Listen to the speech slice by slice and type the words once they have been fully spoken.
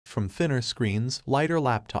from thinner screens, lighter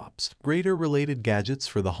laptops, greater related gadgets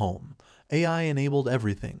for the home, AI-enabled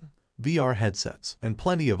everything, VR headsets, and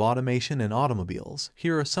plenty of automation in automobiles,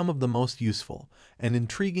 here are some of the most useful and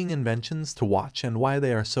intriguing inventions to watch and why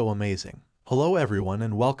they are so amazing. Hello everyone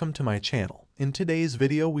and welcome to my channel. In today's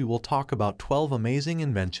video we will talk about 12 amazing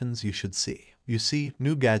inventions you should see. You see,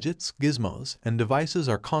 new gadgets, gizmos, and devices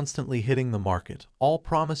are constantly hitting the market, all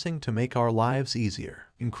promising to make our lives easier.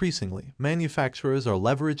 Increasingly, manufacturers are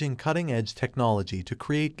leveraging cutting-edge technology to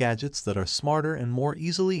create gadgets that are smarter and more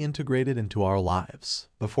easily integrated into our lives.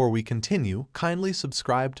 Before we continue, kindly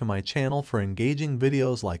subscribe to my channel for engaging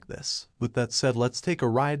videos like this. With that said, let's take a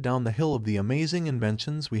ride down the hill of the amazing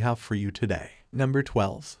inventions we have for you today. Number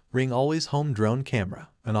 12. Ring Always Home Drone Camera.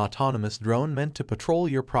 An autonomous drone meant to patrol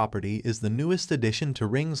your property is the newest addition to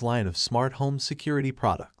Ring's line of smart home security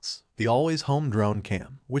products. The Always Home Drone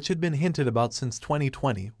Cam, which had been hinted about since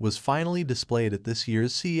 2020, was finally displayed at this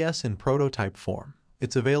year's CES in prototype form.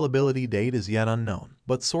 Its availability date is yet unknown,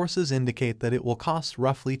 but sources indicate that it will cost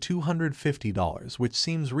roughly $250, which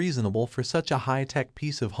seems reasonable for such a high-tech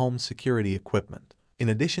piece of home security equipment. In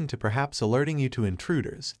addition to perhaps alerting you to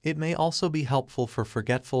intruders, it may also be helpful for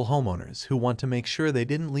forgetful homeowners who want to make sure they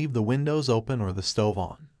didn't leave the windows open or the stove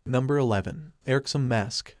on. Number 11. EARBUDS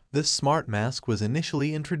Mask. This smart mask was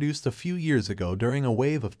initially introduced a few years ago during a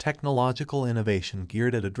wave of technological innovation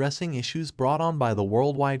geared at addressing issues brought on by the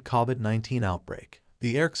worldwide COVID-19 outbreak.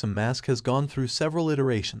 The EARBUDS mask has gone through several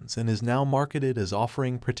iterations and is now marketed as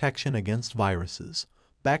offering protection against viruses,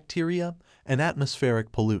 bacteria, and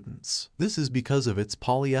atmospheric pollutants. This is because of its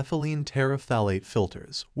polyethylene terephthalate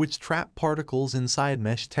filters, which trap particles inside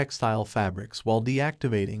mesh textile fabrics while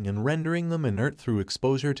deactivating and rendering them inert through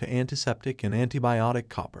exposure to antiseptic and antibiotic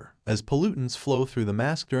copper. As pollutants flow through the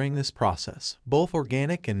mask during this process, both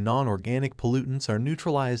organic and non-organic pollutants are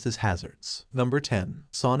neutralized as hazards. Number 10.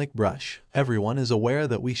 Sonic Brush. Everyone is aware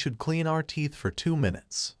that we should clean our teeth for 2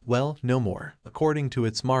 minutes. Well, no more. According to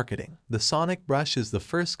its marketing, the Sonic Brush is the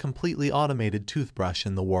first completely automated toothbrush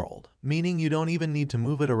in the world, meaning you don't even need to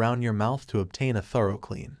move it around your mouth to obtain a thorough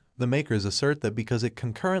clean. The makers assert that because it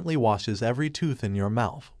concurrently washes every tooth in your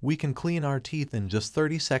mouth, we can clean our teeth in just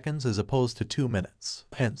 30 seconds as opposed to 2 minutes.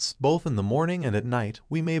 Hence, both in the morning and at night,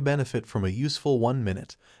 we may benefit from a useful 1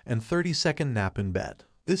 minute and 30-second nap in bed.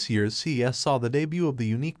 This year's CES saw the debut of the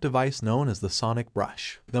unique device known as the Sonic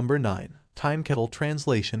Brush. Number 9. TIMEKETTLE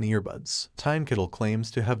Translation Earbuds. TIMEKETTLE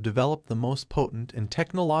claims to have developed the most potent and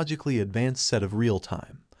technologically advanced set of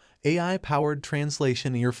real-time, AI-powered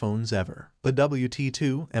translation earphones ever. The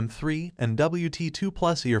WT2, M3, and WT2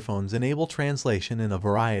 Plus earphones enable translation in a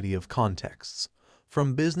variety of contexts,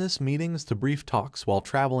 from business meetings to brief talks while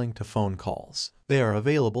traveling to phone calls. They are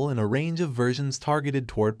available in a range of versions targeted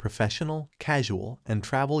toward professional, casual, and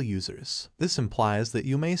travel users. This implies that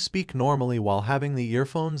you may speak normally while having the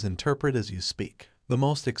earphones interpret as you speak. The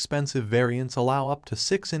most expensive variants allow up to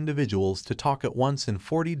 6 individuals to talk at once in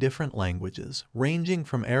 40 different languages, ranging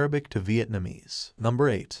from Arabic to Vietnamese. Number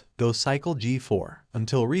 8. GOCYCLE G4.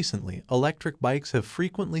 Until recently, electric bikes have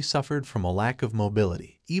frequently suffered from a lack of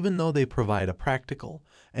mobility, even though they provide a practical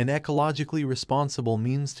and ecologically responsible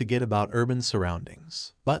means to get about urban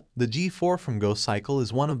surroundings. But the G4 from GOCYCLE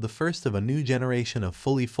is one of the first of a new generation of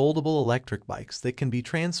fully foldable electric bikes that can be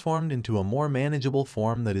transformed into a more manageable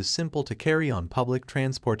form that is simple to carry on public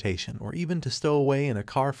transportation or even to stow away in a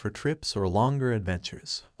car for trips or longer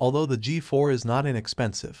adventures. Although the G4 is not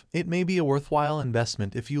inexpensive, it may be a worthwhile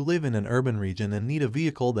investment if you live in an urban region and need a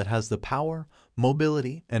vehicle that has the power,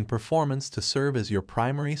 mobility, and performance to serve as your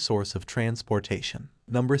primary source of transportation.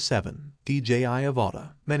 Number 7. DJI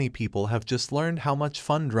AVATA. Many people have just learned how much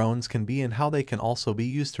fun drones can be and how they can also be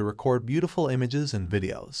used to record beautiful images and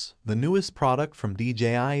videos. The newest product from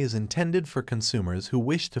DJI is intended for consumers who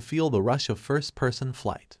wish to feel the rush of first-person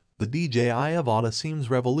flight. The DJI AVATA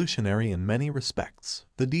seems revolutionary in many respects.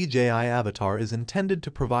 The DJI Avatar is intended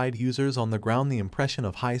to provide users on the ground the impression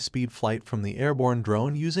of high-speed flight from the airborne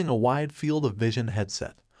drone using a wide field of vision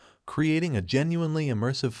headset, creating a genuinely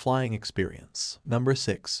immersive flying experience. Number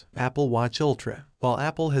 6. Apple Watch Ultra. While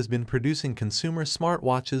Apple has been producing consumer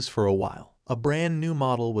smartwatches for a while, a brand new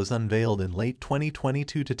model was unveiled in late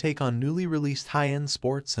 2022 to take on newly released high-end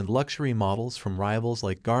sports and luxury models from rivals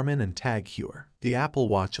like Garmin and TAG Heuer. The Apple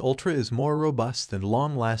Watch Ultra is more robust and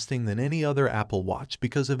long-lasting than any other Apple Watch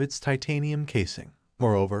because of its titanium casing.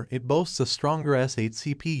 Moreover, it boasts a stronger S8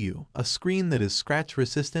 CPU, a screen that is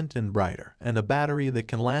scratch-resistant and brighter, and a battery that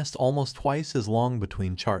can last almost twice as long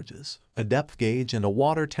between charges. A depth gauge and a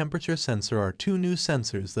water temperature sensor are two new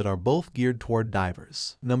sensors that are both geared toward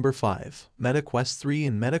divers. Number 5. Meta Quest 3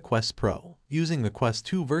 and Meta Quest Pro. Using the Quest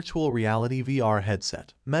 2 virtual reality VR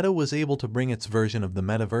headset, Meta was able to bring its version of the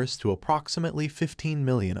metaverse to approximately 15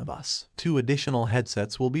 million of us. 2 additional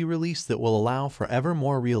headsets will be released that will allow for ever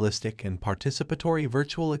more realistic and participatory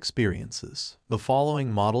virtual experiences. The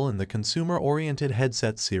following model in the consumer-oriented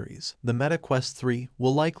headset series, the Meta Quest 3,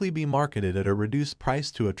 will likely be marketed at a reduced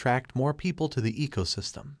price to attract more people to the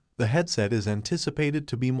ecosystem. The headset is anticipated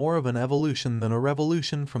to be more of an evolution than a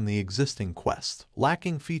revolution from the existing Quest,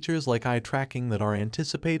 lacking features like eye tracking that are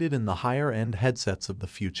anticipated in the higher-end headsets of the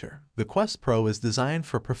future. The Quest Pro is designed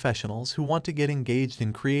for professionals who want to get engaged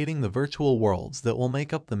in creating the virtual worlds that will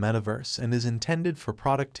make up the metaverse and is intended for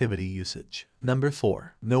productivity usage. Number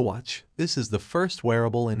 4. No Watch. This is the first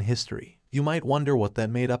wearable in history. You might wonder what that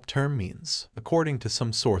made-up term means. According to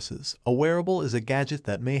some sources, a wearable is a gadget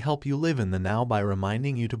that may help you live in the now by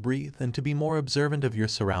reminding you to breathe and to be more observant of your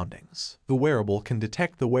surroundings. The wearable can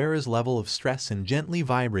detect the wearer's level of stress and gently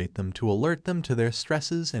vibrate them to alert them to their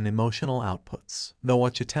stresses and emotional outputs. No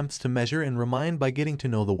Watch attempts to measure and remind by getting to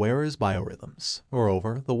know the wearer's biorhythms.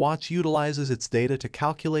 Moreover, the watch utilizes its data to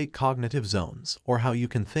calculate cognitive zones, or how you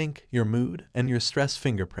can think, your mood, and your stress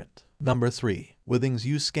fingerprint. Number 3. WITHINGS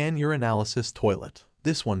U-Scan Urinalysis Toilet.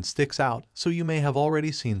 This one sticks out, so you may have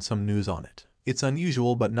already seen some news on it. It's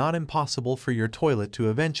unusual but not impossible for your toilet to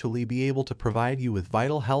eventually be able to provide you with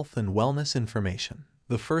vital health and wellness information.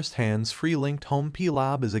 The first hands-free linked home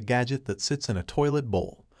P-Lab is a gadget that sits in a toilet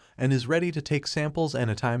bowl and is ready to take samples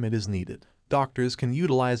anytime it is needed. Doctors can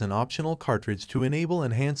utilize an optional cartridge to enable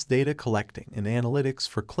enhanced data collecting and analytics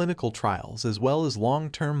for clinical trials as well as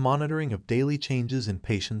long-term monitoring of daily changes in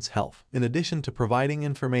patients' health, in addition to providing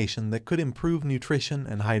information that could improve nutrition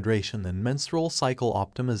and hydration and menstrual cycle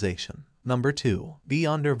optimization. Number 2.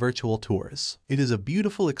 Beyonder Virtual Tours. It is a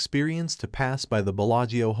beautiful experience to pass by the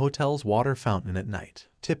Bellagio Hotel's water fountain at night.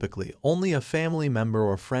 Typically, only a family member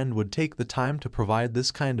or friend would take the time to provide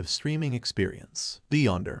this kind of streaming experience.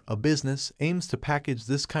 Beyonder, a business, aims to package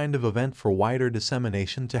this kind of event for wider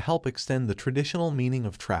dissemination to help extend the traditional meaning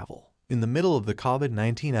of travel. In the middle of the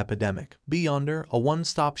COVID-19 epidemic, Beyonder, a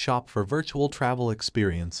one-stop shop for virtual travel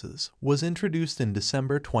experiences, was introduced in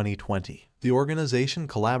December 2020. The organization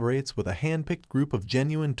collaborates with a hand-picked group of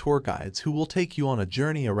genuine tour guides who will take you on a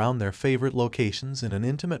journey around their favorite locations in an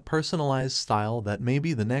intimate, personalized style that may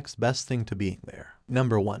be the next best thing to being there.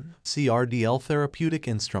 Number 1. CRDL Therapeutic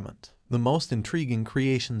Instrument. The most intriguing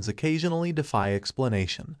creations occasionally defy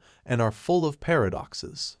explanation and are full of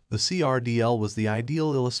paradoxes. The CRDL was the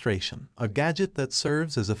ideal illustration, a gadget that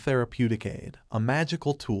serves as a therapeutic aid, a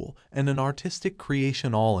magical tool, and an artistic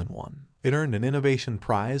creation all in one. It earned an innovation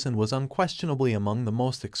prize and was unquestionably among the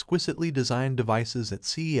most exquisitely designed devices at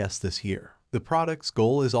CES this year. The product's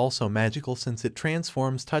goal is also magical since it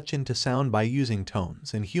transforms touch into sound by using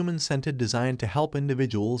tones and human-centered design to help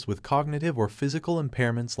individuals with cognitive or physical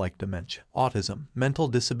impairments like dementia, autism, mental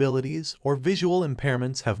disabilities, or visual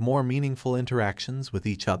impairments have more meaningful interactions with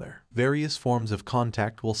each other. Various forms of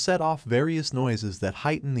contact will set off various noises that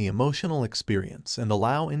heighten the emotional experience and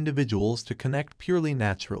allow individuals to connect purely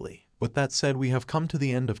naturally. With that said, we have come to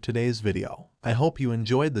the end of today's video. I hope you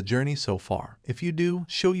enjoyed the journey so far. If you do,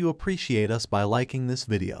 show you appreciate us by liking this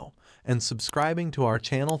video and subscribing to our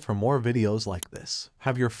channel for more videos like this.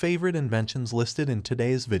 Have your favorite inventions listed in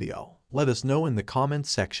today's video. Let us know in the comments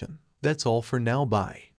section. That's all for now, bye.